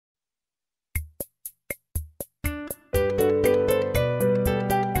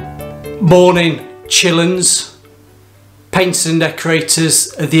Morning chillins, painters and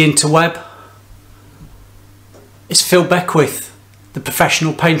decorators of the interweb. It's Phil Beckwith, the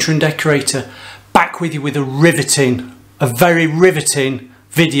professional painter and decorator, back with you with a very riveting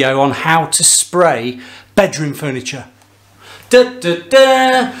video on how to spray bedroom furniture.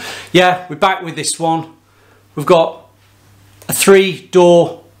 Yeah, we're back with this one. We've got a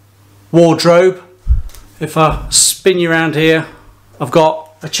 3-door wardrobe. If I spin you around here, I've got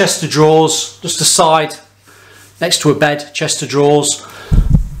a chest of drawers just aside next to a bed, chest of drawers.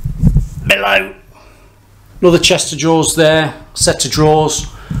 Below, another chest of drawers there, set of drawers,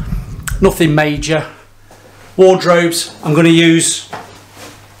 nothing major. Wardrobes, I'm going to use,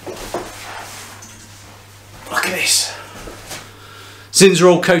 look at this,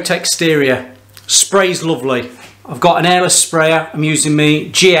 Zinzerol Coat Exterior. Spray's lovely. I've got an airless sprayer. I'm using my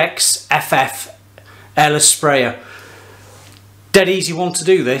GXff airless sprayer. Dead easy one to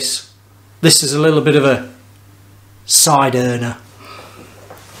do this. This is a little bit of a side earner.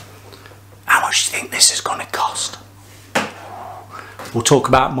 How much do you think this is going to cost? We'll talk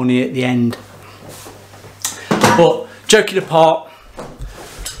about money at the end. But joking apart,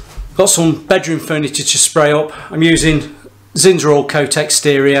 got some bedroom furniture to spray up. I'm using Zinzerol Coat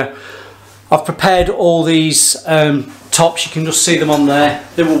Exterior. I've prepared all these tops. You can just see them on there.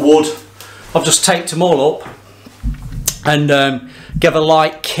 They were wood. I've just taped them all up and give a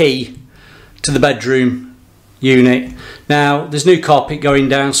light key to the bedroom unit. Now there's new carpet going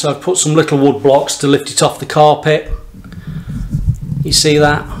down, so I've put some little wood blocks to lift it off the carpet. You see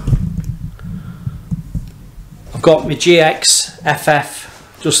that? I've got my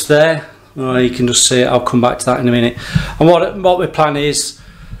GXff just there. Oh, you can just see it. I'll come back to that in a minute. And what my plan is,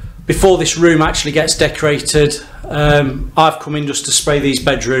 before this room actually gets decorated, I've come in just to spray these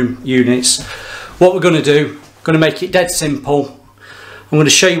bedroom units. What we're going to do, I'm going to make it dead simple. I'm going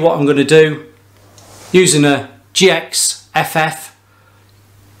to show you what I'm going to do using a GXff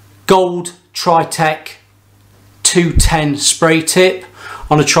Gold Tritech 210 spray tip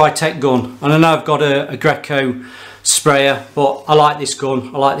on a Tritech gun. And I know I've got a Graco sprayer, but I like this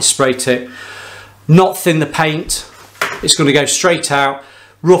gun, I like this spray tip. Not thin the paint, it's going to go straight out.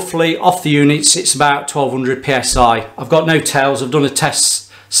 Roughly off the units it's about 1200 psi. I've got no tails. I've done a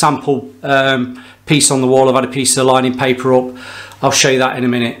test sample piece on the wall. I've had a piece of lining paper up. I'll show you that in a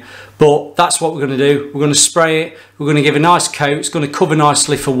minute. But that's what we're going to do. We're going to spray it. We're going to give a nice coat. It's going to cover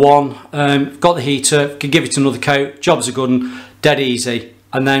nicely for one. Got the heater. Can give it another coat. Job's a good one. Dead easy.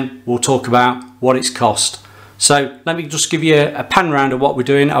 And then we'll talk about what it's cost. So let me just give you a pan round of what we're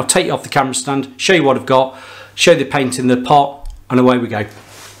doing. I'll take you off the camera stand, show you what I've got, show you the paint in the pot, and away we go.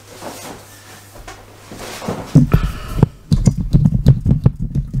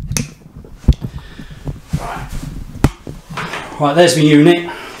 Right, there's my unit.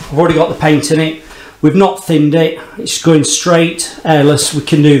 I've already got the paint in it. We've not thinned it. It's going straight, airless. We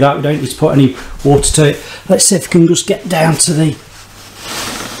can do that. We don't need to put any water to it. Let's see if we can just get down to the...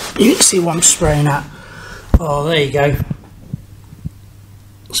 You can see what I'm spraying at. Oh, there you go.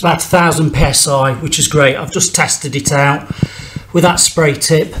 It's about 1000 psi, which is great. I've just tested it out with that spray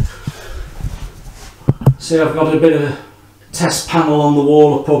tip. See, I've got a bit of a test panel on the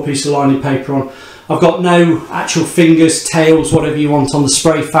wall. I put a piece of lining paper on. I've got no actual fingers, tails, whatever you want on the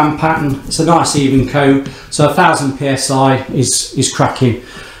spray fan pattern. It's a nice even coat, so 1000 psi is cracking.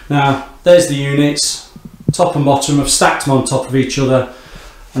 Now there's the units, top and bottom. I've stacked them on top of each other,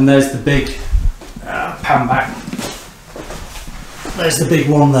 and there's the big pan back. There's the big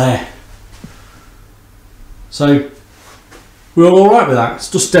one there. So we're all right with that.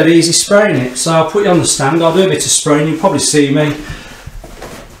 It's just dead easy spraying it. So I'll put you on the stand. I'll do a bit of spraying. You'll probably see me.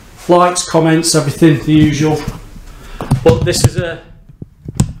 Likes, comments, everything, the usual. But this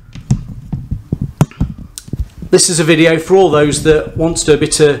is a video for all those that want to do a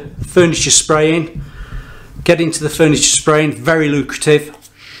bit of furniture spraying. Get into the furniture spraying, very lucrative.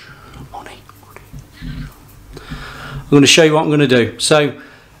 Money. I'm going to show you what I'm going to do. So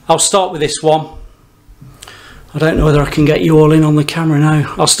I'll start with this one. I don't know whether I can get you all in on the camera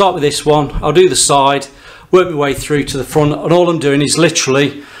now. I'll start with this one. I'll do the side, work my way through to the front, and all I'm doing is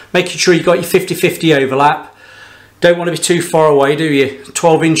literally making sure you've got your 50-50 overlap. Don't want to be too far away, do you?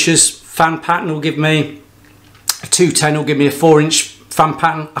 12 inches fan pattern will give me a 210, will give me a 4-inch fan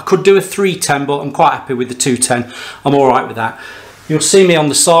pattern. I could do a 310, but I'm quite happy with the 210. I'm all right with that. You'll see me on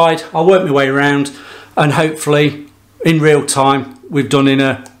the side. I'll work my way around, and hopefully in real time we've done in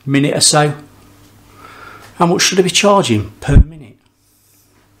a minute or so. How much should I be charging per minute?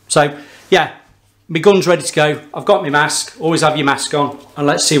 So yeah, my gun's ready to go. I've got my mask. Always have your mask on, and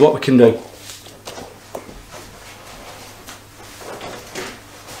let's see what we can do.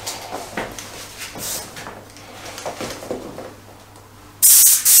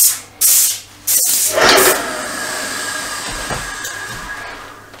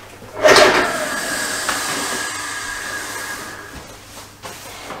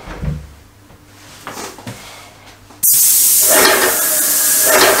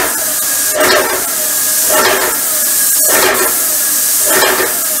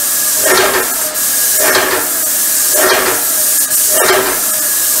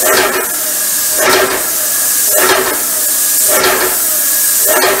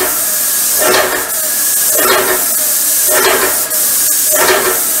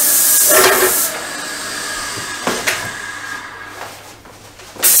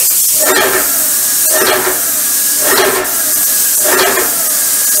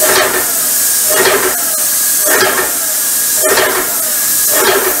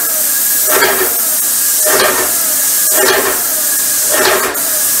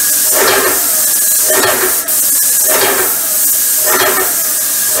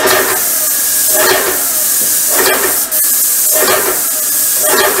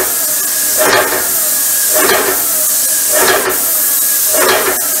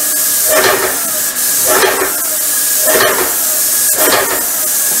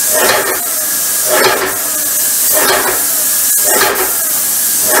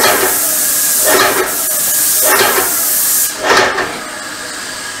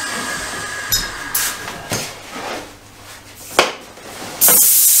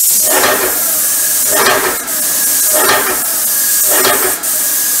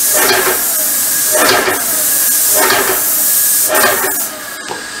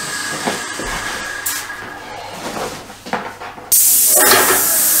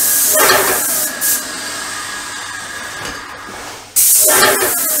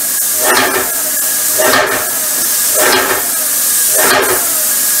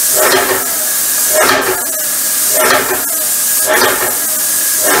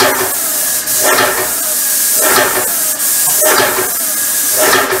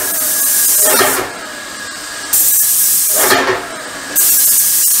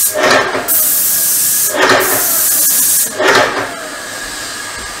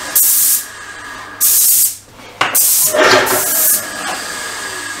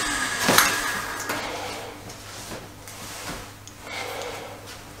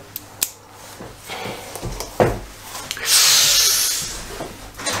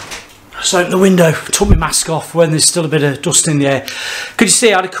 just opened the window, took my mask off when there's still a bit of dust in the air. Could you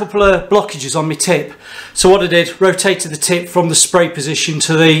see I had a couple of blockages on my tip? So what I did, rotated the tip from the spray position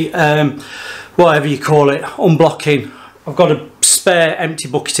to the, whatever you call it, unblocking. I've got a spare empty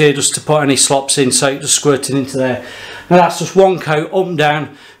bucket here just to put any slops in, so it just squirted into there. Now that's just one coat, up and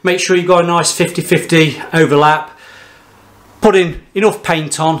down. Make sure you've got a nice 50-50 overlap. Put in enough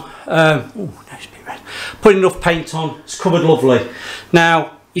paint on. Put enough paint on, it's covered lovely.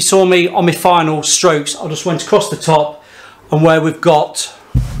 Now, you saw me on my final strokes, I just went across the top, and where we've got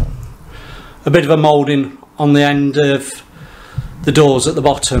a bit of a moulding on the end of the doors at the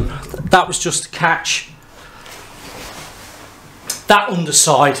bottom, that was just to catch that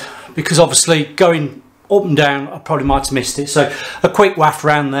underside, because obviously going up and down I probably might have missed it. So a quick waft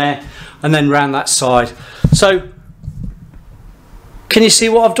round there and then round that side. So can you see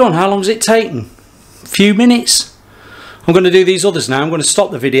what I've done? How long has it taken? A few minutes. I'm going to do these others now. I'm going to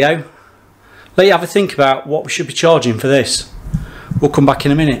stop the video, let you have a think about what we should be charging for this. We'll come back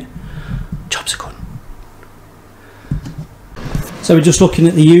in a minute. Jobs are good. So we're just looking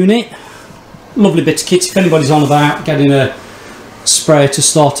at the unit. Lovely bit of kit. If anybody's on about getting a sprayer to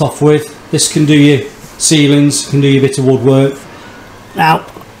start off with, this can do your ceilings, can do your bit of woodwork. Now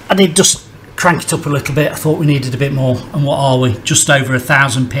I did just crank it up a little bit. I thought we needed a bit more, and what are we? Just over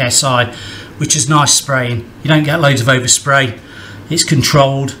 1000 psi, which is nice spraying. You don't get loads of overspray. It's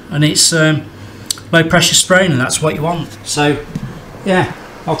controlled and it's low pressure spraying, and that's what you want. So yeah,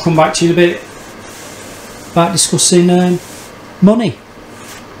 I'll come back to you in a bit about discussing money.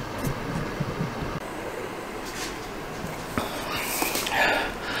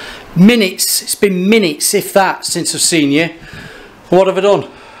 Minutes, it's been minutes if that since I've seen you. What have I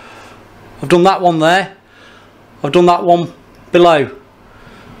done? I've done that one there, I've done that one below.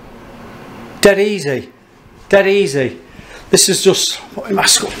 Dead easy, dead easy. This is just, put my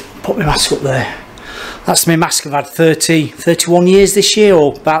mask up there. That's my mask. I've had 31 years this year,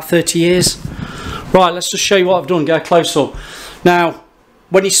 or about 30 years. Right, let's just show you what I've done, go close up. Now,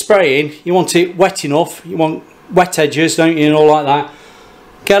 when you're spraying, you want it wet enough, you want wet edges, don't you, and all like that.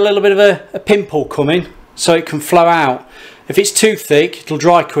 Get a little bit of a pimple coming so it can flow out. If it's too thick, it'll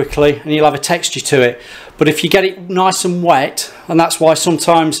dry quickly and you'll have a texture to it. But if you get it nice and wet, and that's why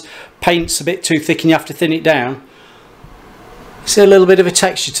sometimes paint's a bit too thick and you have to thin it down, see a little bit of a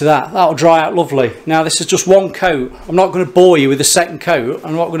texture to that. That'll dry out lovely. Now this is just one coat. I'm not going to bore you with a second coat.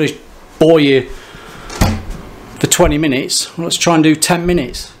 I'm not going to bore you for 20 minutes. Let's try and do 10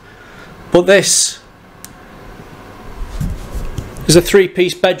 minutes. But this is a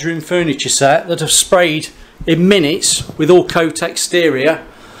 3-piece bedroom furniture set that I've sprayed in minutes with all coat exterior,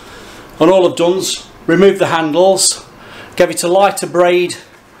 and all I've done is remove the handles, gave it a lighter braid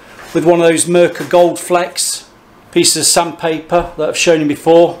with one of those Merkur Gold Flex pieces of sandpaper that I've shown you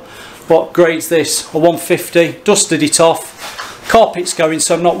before. What grade's this? A 150. Dusted it off. Carpet's going,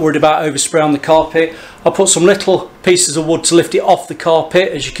 so I'm not worried about overspray on the carpet. I put some little pieces of wood to lift it off the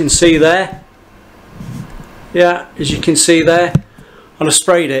carpet, as you can see there. Yeah, as you can see there. And I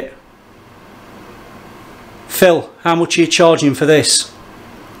sprayed it. Phil, how much are you charging for this?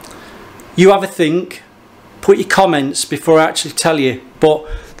 You have a think, put your comments before I actually tell you. But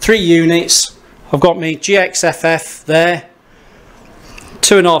 3 units, I've got my GXff there,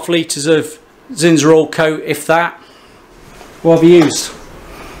 2.5 litres of Zinsser oil coat, if that. What have you used?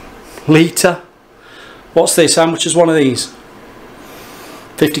 Litre. What's this? How much is one of these?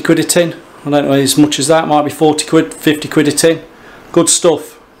 50 quid a tin? I don't know as much as that, might be 40 quid, 50 quid a tin. Good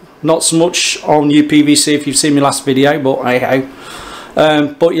stuff. Not so much on UPVC if you've seen my last video, but hey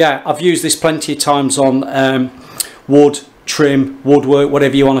ho. But yeah, I've used this plenty of times on wood, trim, woodwork,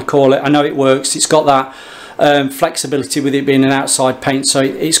 whatever you want to call it. I know it works. It's got that flexibility with it being an outside paint, so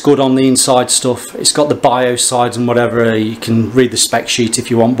it's good on the inside stuff. It's got the bio sides and whatever. You can read the spec sheet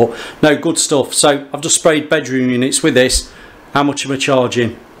if you want, but no, good stuff. So I've just sprayed bedroom units with this. How much am I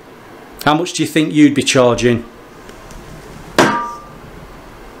charging? How much do you think you'd be charging?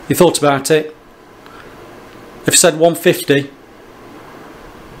 You thought about it? If I said 150,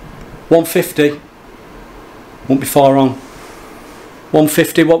 150, won't be far wrong.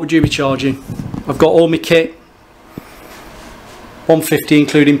 150, what would you be charging? I've got all my kit. 150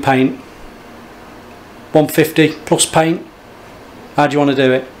 including paint. 150 plus paint. How do you want to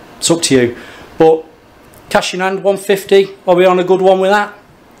do it? It's up to you. But cash in hand, 150. Are we on a good one with that?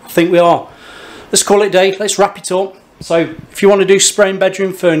 I think we are. Let's call it a day. Let's wrap it up. So if you want to do spraying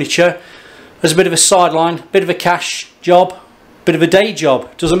bedroom furniture as a bit of a sideline, bit of a cash job, bit of a day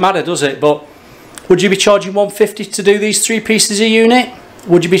job, doesn't matter, does it? But would you be charging 150 to do these 3 pieces a unit?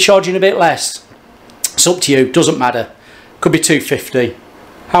 Would you be charging a bit less? It's up to you, doesn't matter. Could be 250.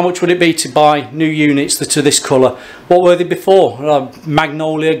 How much would it be to buy new units that are this colour? What were they before?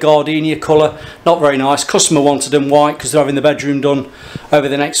 Magnolia, gardenia colour, not very nice. Customer wanted them white because they're having the bedroom done over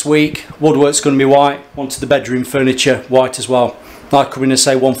the next week. Woodwork's going to be white, wanted the bedroom furniture white as well. I come in and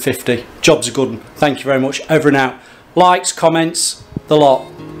say 150. Job's a good one. Thank you very much. Over and out. Likes, comments, the lot.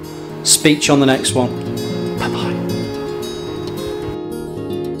 Speak to you on the next one.